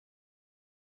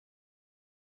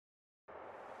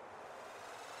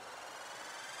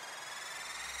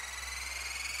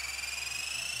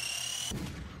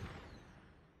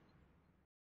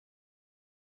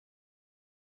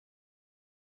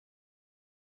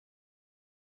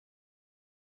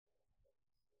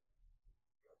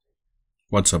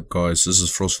What's up guys, this is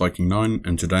FrostViking9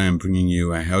 and today I'm bringing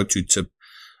you a how-to tip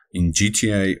in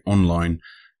GTA Online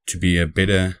to be a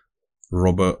better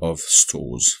robber of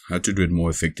stores, how to do it more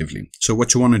effectively. So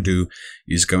what you want to do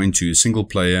is go into single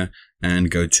player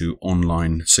and go to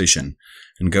online session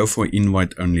and go for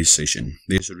invite only session.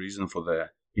 There's a reason for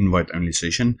the invite only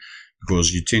session,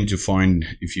 because you tend to find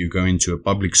if you go into a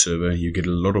public server you get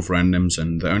a lot of randoms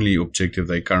and the only objective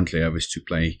they currently have is to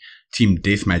play team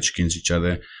deathmatch against each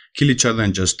other, kill each other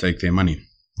and just take their money.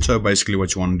 So basically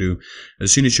what you want to do,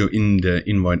 as soon as you're in the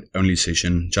invite only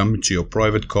session, jump into your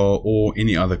private car or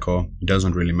any other car, it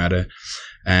doesn't really matter.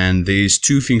 And there's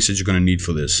two things that you're going to need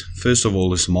for this. First of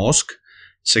all is mask,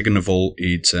 second of all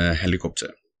it's a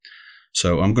helicopter.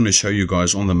 So I'm going to show you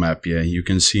guys on the map here. You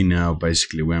can see now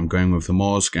basically where I'm going with the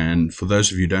mask, and for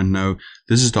those of you who don't know,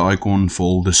 this is the icon for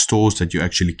all the stores that you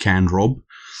actually can rob.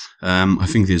 I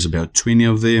think there's about 20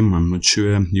 of them, I'm not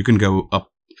sure. You can go up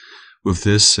with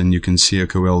this and you can see,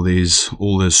 okay, well, there's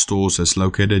all the stores that's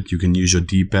located. You can use your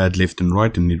D-pad left and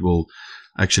right and it will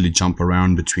actually jump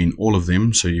around between all of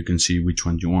them so you can see which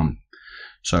one you want.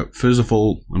 So first of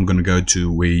all, I'm going to go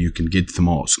to where you can get the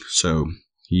mask. So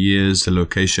here's the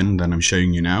location that I'm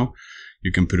showing you now.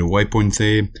 You can put a waypoint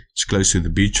there. It's close to the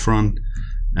beachfront,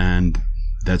 and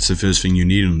that's the first thing you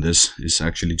need on this, is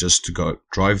actually just to go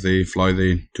drive there, fly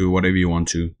there, do whatever you want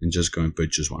to, and just go and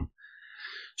purchase one.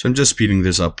 So I'm just speeding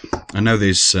this up. I know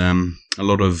there's a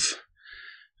lot of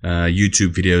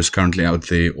YouTube videos currently out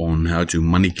there on how to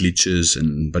money glitches,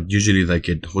 but usually they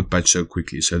get hot patched so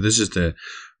quickly. So this is the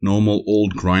normal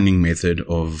old grinding method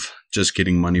of just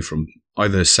getting money from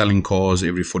either selling cars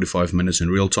every 45 minutes in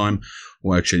real time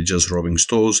or actually just robbing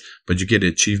stores, but you get an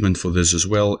achievement for this as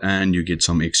well and you get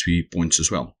some XP points as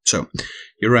well. So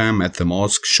here I am at the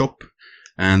mask shop,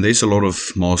 and there's a lot of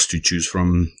masks to choose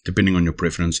from depending on your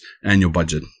preference and your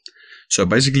budget. So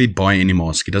basically buy any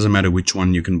mask, it doesn't matter which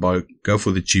one you can buy, go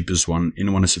for the cheapest one,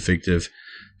 anyone is effective,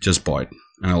 just buy it.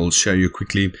 And I'll show you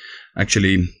quickly.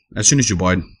 Actually, as soon as you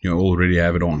buy it, you already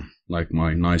have it on, like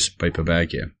my nice paper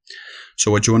bag here. So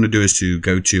what you want to do is to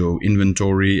go to your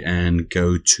inventory and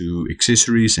go to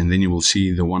accessories, and then you will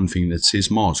see the one thing that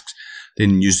says masks.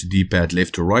 Then use the D-pad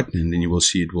left or right, and then you will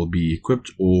see it will be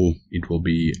equipped or it will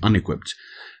be unequipped.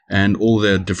 And all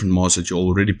the different masks that you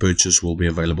already purchased will be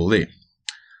available there.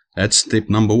 That's step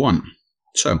number one.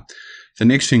 So the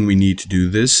next thing we need to do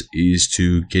this is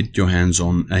to get your hands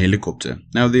on a helicopter.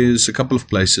 Now there's a couple of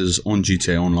places on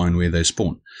GTA Online where they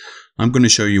spawn. I'm going to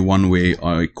show you one where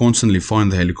I constantly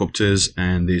find the helicopters,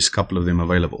 and there's a couple of them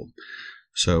available.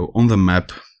 So on the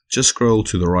map, just scroll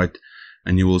to the right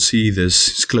and you will see this,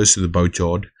 it's close to the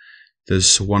boatyard.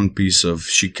 There's one piece of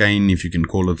chicane, if you can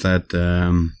call it that.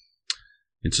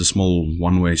 It's a small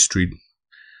one-way street.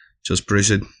 Just press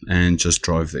it and just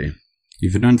drive there.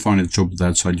 If you don't find a job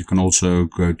that side, you can also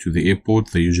go to the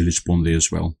airport. They usually spawn there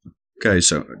as well. Okay,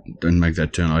 so don't make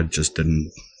that turn. I just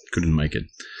couldn't make it.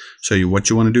 So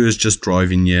what you want to do is just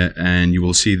drive in here, and you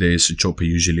will see there's a chopper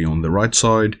usually on the right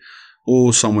side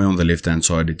or somewhere on the left hand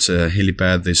side. It's a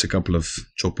helipad. There's a couple of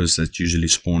choppers that's usually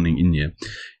spawning in here.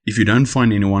 If you don't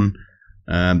find anyone,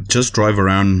 just drive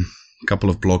around a couple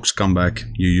of blocks, come back,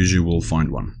 you usually will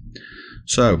find one.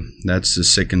 So that's the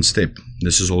second step.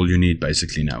 This is all you need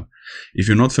basically now. If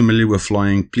you're not familiar with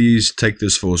flying, please take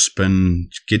this for a spin,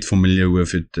 get familiar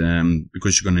with it,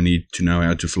 because you're going to need to know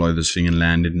how to fly this thing and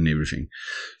land it and everything.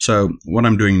 So what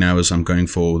I'm doing now is I'm going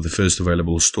for the first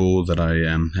available store that I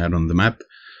had on the map.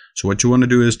 So what you want to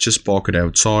do is just park it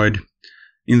outside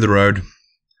in the road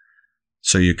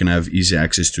so you can have easy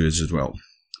access to it as well.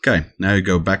 Okay, now you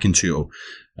go back into your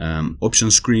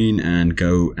option screen and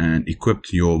go and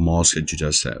equip your mask that you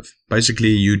just have. Basically,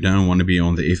 you don't want to be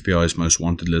on the FBI's most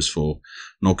wanted list for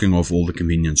knocking off all the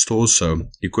convenience stores, so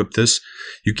equip this.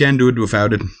 You can do it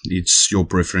without it, it's your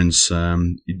preference.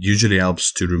 It usually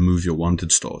helps to remove your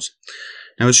wanted stores.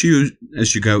 Now as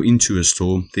you go into a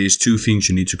store, there's two things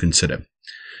you need to consider.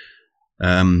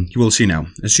 You will see now,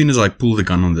 as soon as I pull the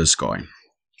gun on this guy,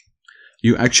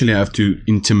 you actually have to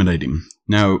intimidate him.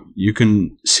 Now you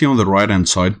can see on the right hand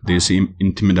side there's the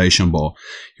intimidation bar.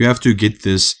 You have to get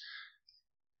this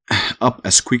up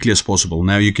as quickly as possible.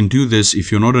 Now you can do this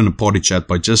if you're not in a party chat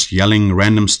by just yelling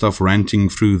random stuff, ranting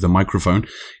through the microphone.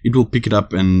 It will pick it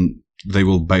up and they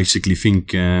will basically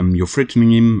think you're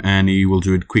threatening him, and he will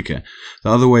do it quicker.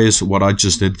 The other way is what I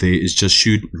just did there, is just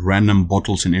shoot random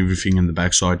bottles and everything in the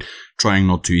backside, trying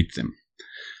not to eat them.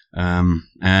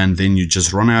 And then you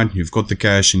just run out, you've got the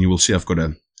cash, and you will see I've got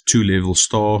a 2-level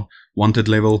star, wanted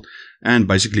level, and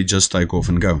basically just take off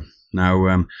and go.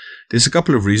 Now there's a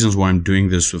couple of reasons why I'm doing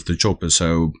this with the chopper.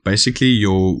 So basically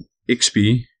your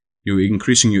XP You're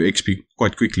increasing your XP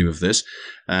quite quickly with this.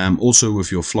 Also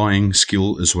with your flying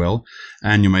skill as well,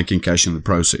 and you're making cash in the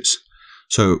process.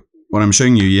 So what I'm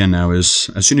showing you here now is,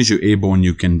 as soon as you're airborne,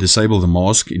 you can disable the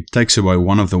mask. It takes away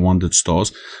one of the wanted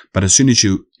stars, but as soon as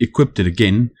you equip it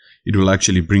again, it will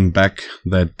actually bring back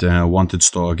that wanted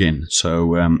star again.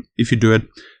 So if you do it,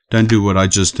 don't do what I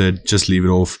just did, just leave it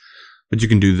off. But you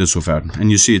can do this without.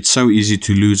 And you see, it's so easy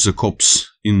to lose the cops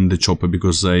in the chopper,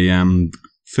 because they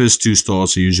first 2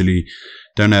 stars usually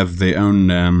don't have their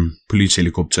own police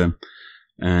helicopter,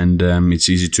 and it's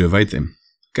easy to evade them.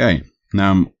 Okay,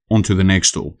 now I'm on to the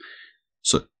next door.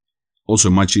 So also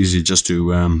much easier just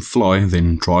to fly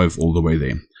than drive all the way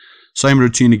there. Same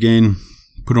routine again.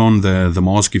 Put on the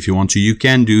mask if you want to. You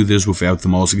can do this without the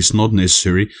mask, it's not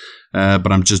necessary,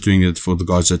 but I'm just doing it for the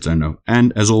guys that don't know.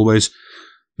 And as always,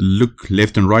 look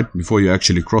left and right before you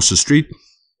actually cross the street.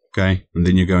 Okay, and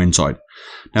then you go inside.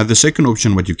 Now the second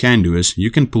option, what you can do is,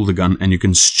 you can pull the gun and you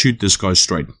can shoot this guy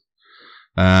straight.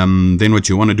 Then what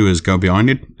you want to do is go behind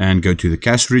it and go to the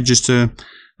cash register,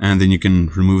 and then you can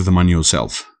remove the money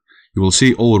yourself. You will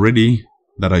see already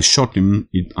that I shot him.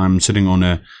 I'm sitting on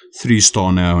a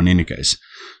 3-star now in any case.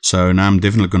 So now I'm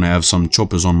definitely going to have some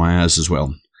choppers on my ass as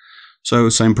well. So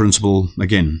same principle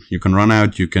again. You can run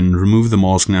out, you can remove the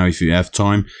mask now if you have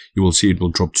time. You will see it will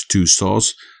drop to 2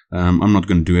 stars. I'm not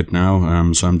going to do it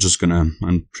now, so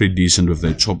I'm pretty decent with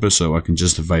the chopper, so I can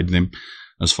just evade them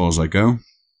as far as I go.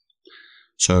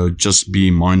 So just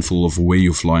be mindful of where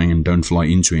you're flying and don't fly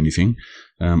into anything,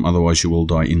 otherwise you will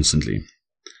die instantly.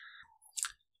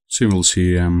 So we'll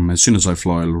see, as soon as I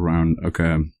fly around, okay,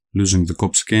 I'm losing the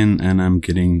cops again, and I'm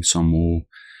getting some more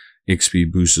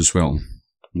XP boost as well.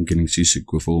 I'm getting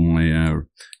seasick with all my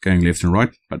going left and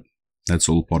right, but that's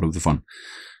all part of the fun.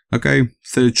 Okay,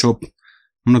 third chop.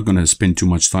 I'm not going to spend too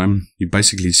much time. You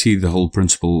basically see the whole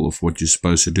principle of what you're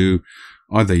supposed to do.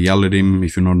 Either yell at him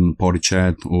if you're not in a party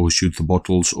chat, or shoot the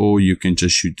bottles, or you can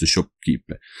just shoot the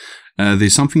shopkeeper.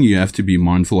 There's something you have to be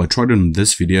mindful. I tried it in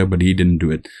this video, but he didn't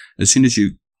do it. As soon as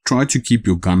you try to keep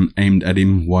your gun aimed at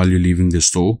him while you're leaving the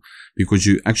store, because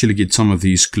you actually get some of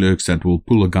these clerks that will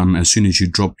pull a gun as soon as you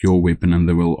drop your weapon, and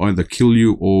they will either kill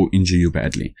you or injure you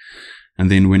badly. And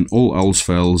then when all else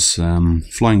fails,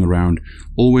 flying around,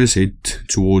 always head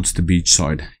towards the beach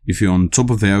side. If you're on top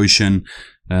of the ocean,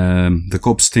 the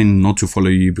cops tend not to follow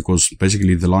you, because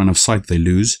basically the line of sight they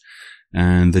lose,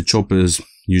 and the choppers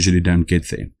usually don't get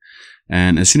there.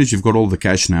 And as soon as you've got all the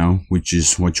cash now, which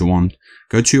is what you want,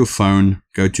 go to your phone,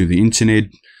 go to the internet,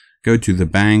 go to the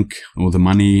bank or the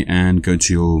money, and go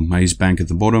to your Maze Bank at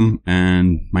the bottom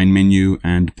and main menu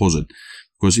and deposit.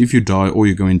 Because if you die or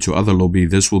you go into other lobby,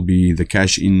 this will be the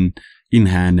cash in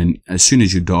hand, and as soon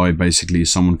as you die, basically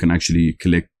someone can actually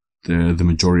collect the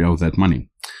majority of that money.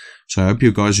 So I hope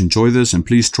you guys enjoy this, and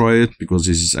please try it, because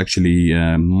this is actually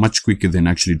much quicker than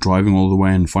actually driving all the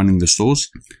way and finding the stores.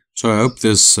 So I hope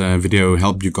this video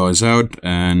helped you guys out,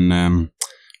 and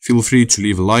feel free to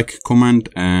leave a like, comment,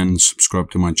 and subscribe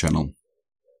to my channel.